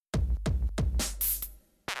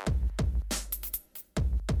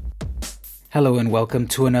Hello and welcome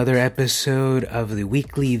to another episode of the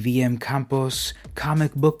weekly vmcampos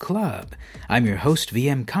Comic Book Club. I'm your host,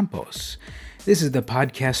 vmcampos. This is the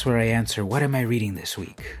podcast where I answer, what am I reading this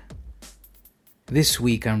week? This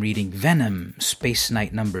week I'm reading Venom, Space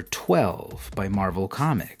Knight number 12 by Marvel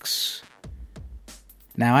Comics.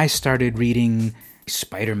 Now I started reading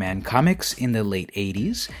Spider-Man comics in the late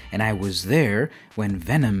 80s, and I was there when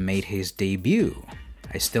Venom made his debut.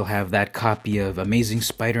 I still have that copy of Amazing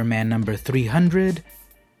Spider-Man number 300.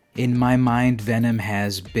 In my mind, Venom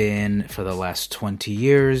has been, for the last 20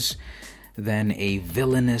 years, then a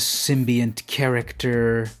villainous symbiont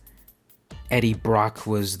character. Eddie Brock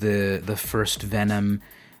was the first Venom.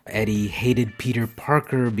 Eddie hated Peter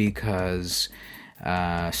Parker because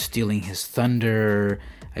stealing his thunder.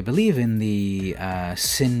 I believe in the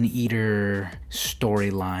Sin Eater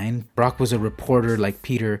storyline, Brock was a reporter like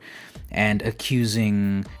Peter and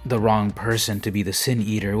accusing the wrong person to be the Sin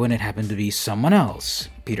Eater when it happened to be someone else.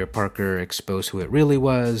 Peter Parker exposed who it really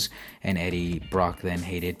was, and Eddie Brock then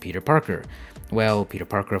hated Peter Parker. Well, Peter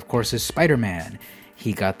Parker, of course, is Spider-Man.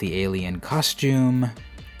 He got the alien costume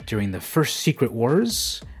during the first Secret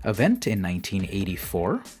Wars event in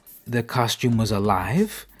 1984. The costume was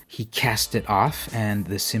alive. He cast it off, and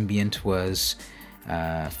the symbiont was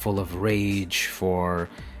full of rage for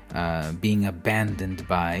being abandoned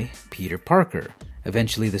by Peter Parker.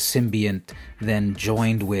 Eventually, the symbiont then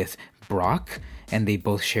joined with Brock, and they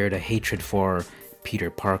both shared a hatred for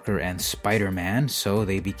Peter Parker and Spider-Man, so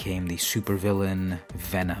they became the supervillain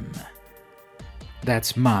Venom.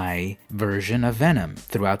 That's my version of Venom.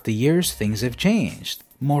 Throughout the years, things have changed.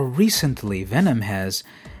 More recently, Venom has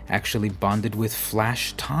actually bonded with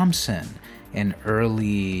Flash Thompson, an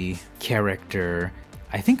early character,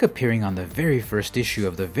 I think appearing on the very first issue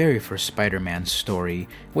of the very first Spider-Man story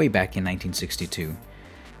way back in 1962,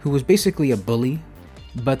 who was basically a bully,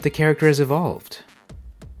 but the character has evolved.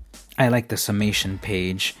 I like the summation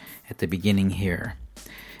page at the beginning here.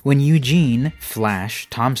 When Eugene, Flash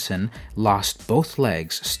Thompson, lost both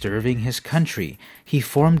legs serving his country, he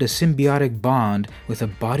formed a symbiotic bond with a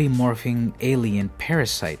body-morphing alien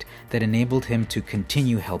parasite that enabled him to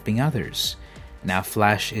continue helping others. Now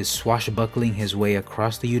Flash is swashbuckling his way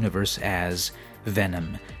across the universe as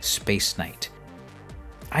Venom, Space Knight.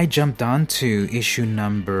 I jumped on to issue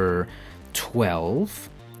number 12,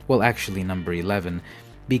 well actually number 11,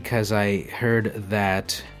 because I heard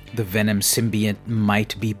that the Venom symbiont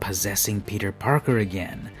might be possessing Peter Parker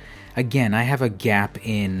again. Again, I have a gap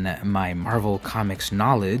in my Marvel Comics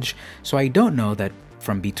knowledge, so I don't know that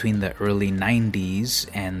from between the early 90s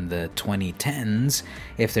and the 2010s,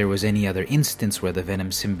 if there was any other instance where the Venom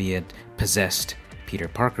symbiote possessed Peter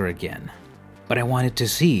Parker again. But I wanted to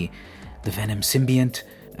see the Venom symbiote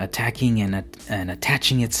attacking and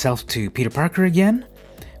attaching itself to Peter Parker again.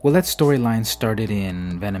 Well, that storyline started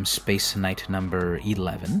in Venom Space Knight number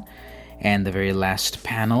 11, and the very last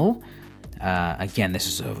panel, again, this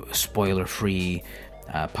is a spoiler-free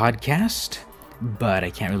podcast, but I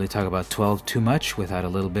can't really talk about 12 too much without a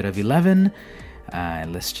little bit of 11.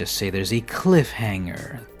 Let's just say there's a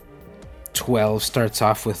cliffhanger. 12 starts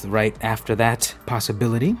off with right after that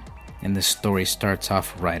possibility, and the story starts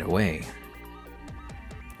off right away.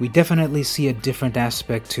 We definitely see a different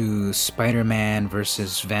aspect to Spider-Man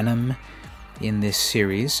versus Venom in this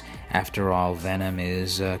series. After all, Venom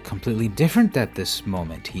is completely different at this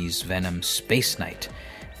moment. He's Venom Space Knight,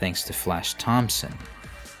 thanks to Flash Thompson.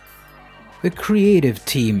 The creative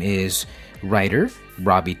team is writer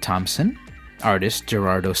Robbie Thompson, artist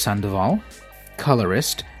Gerardo Sandoval,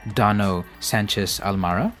 colorist Dono Sanchez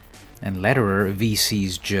Almara, and letterer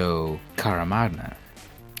VC's Joe Caramagna.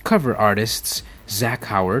 Cover artists Zach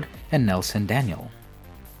Howard and Nelson Daniel.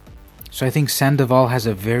 So I think Sandoval has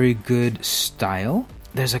a very good style.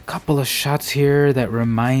 There's a couple of shots here that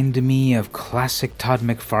remind me of classic Todd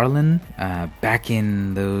McFarlane back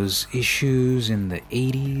in those issues in the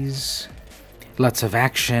 80s. Lots of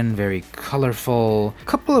action, very colorful. A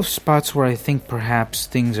couple of spots where I think perhaps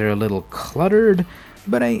things are a little cluttered,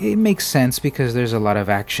 but it makes sense because there's a lot of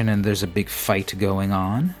action and there's a big fight going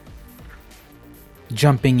on.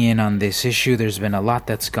 Jumping in on this issue, there's been a lot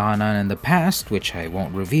that's gone on in the past, which I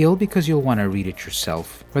won't reveal because you'll want to read it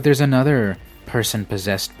yourself. But there's another person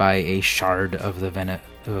possessed by a shard of the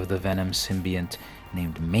Venom symbiont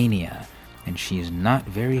named Mania, and she is not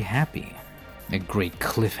very happy. A great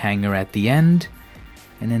cliffhanger at the end,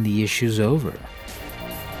 and then the issue's over.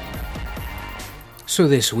 So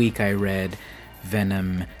this week I read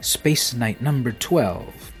Venom Space Knight number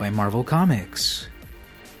 12 by Marvel Comics.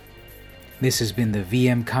 This has been the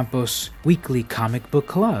VM Campos Weekly Comic Book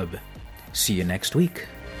Club. See you next week.